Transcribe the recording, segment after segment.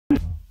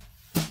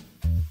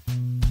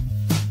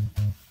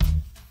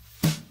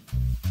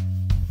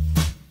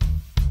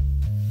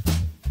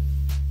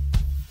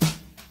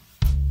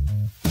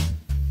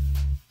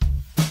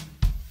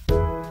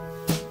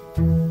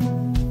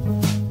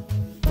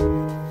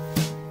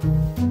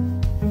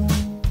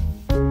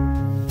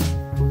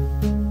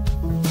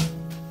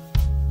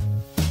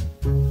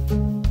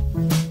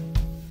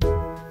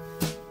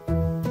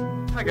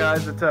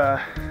guys, it's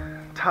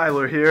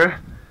Tyler here,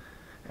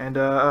 and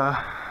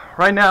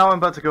right now I'm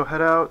about to go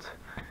head out,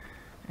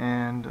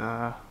 and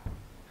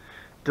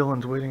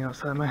Dillon's waiting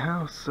outside my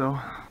house, so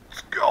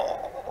let's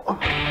go.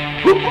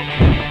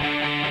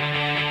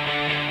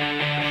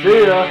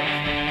 See ya.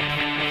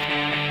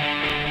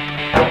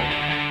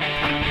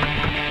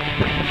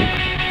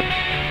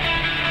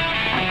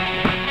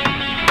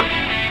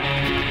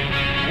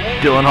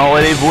 Dillon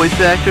Holiday voice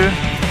actor.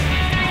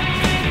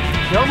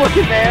 Don't look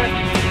at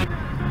man.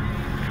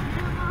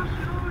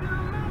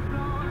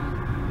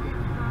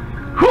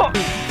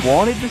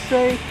 Wanted to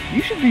say,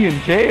 you should be in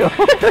jail.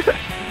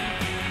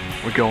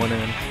 We're going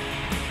in.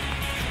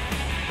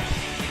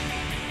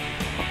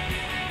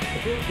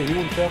 Can you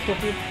want to test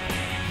with you?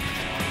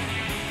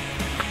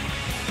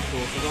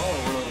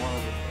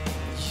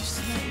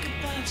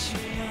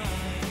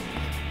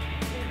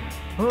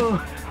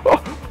 Oh.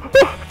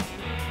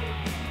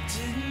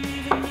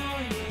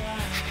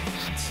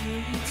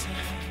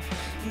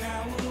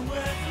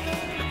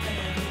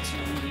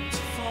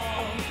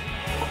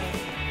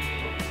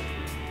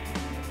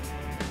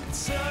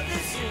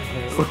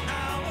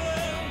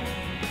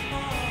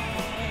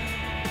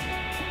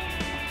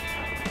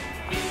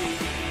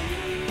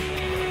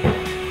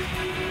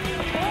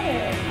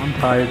 I'm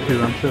tired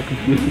too, I'm so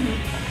confused.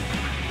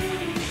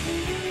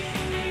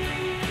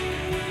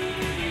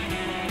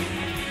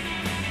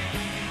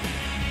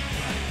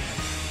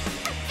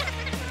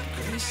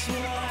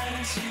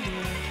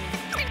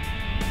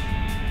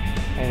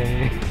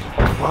 Hey.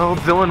 Well,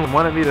 Dillon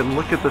wanted me to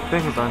look at the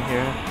things on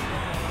here.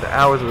 The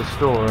hours of the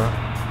store.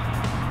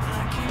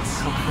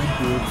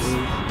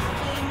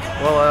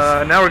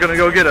 Well, now we're gonna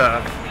go get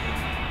a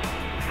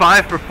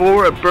 5 for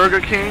 $4 at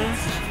Burger King.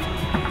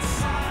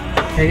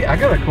 Hey, I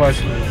got a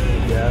question.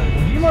 Yeah.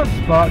 Would you mind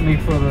spot me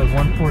for the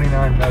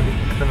 149 nuggets?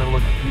 It's gonna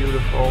look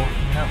beautiful.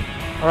 Yeah.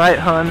 Alright,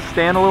 hun,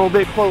 stand a little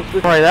bit closer.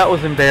 Alright, that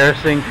was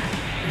embarrassing.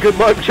 Good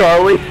luck,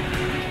 Charlie.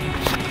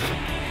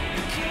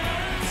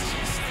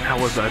 How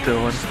was that,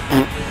 Dillon?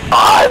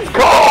 Oh, it's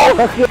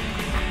cold!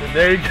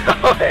 There you go,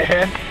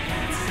 man.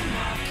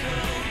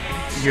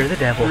 You're the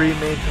devil.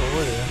 Remade to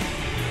order.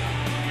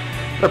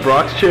 The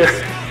Brock's chair.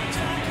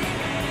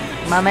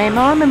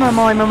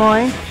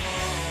 Mamoy.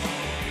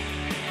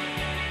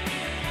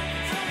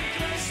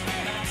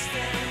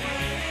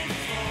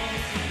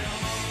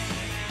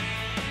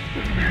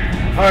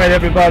 Alright,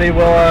 everybody,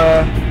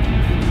 well,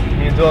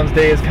 me and Dillon's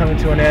day is coming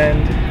to an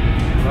end.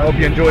 I hope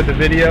you enjoyed the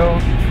video.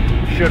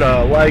 Be sure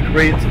to like,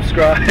 rate, and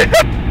subscribe.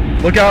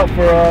 Look out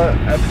for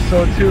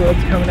episode 2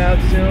 that's coming out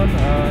soon.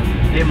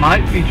 It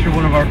might feature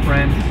one of our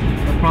friends,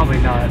 but probably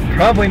not.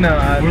 Probably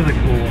not. We're the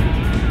cool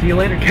ones. See you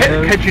later,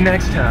 kiddos. Catch you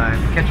next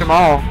time. Catch them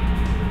all.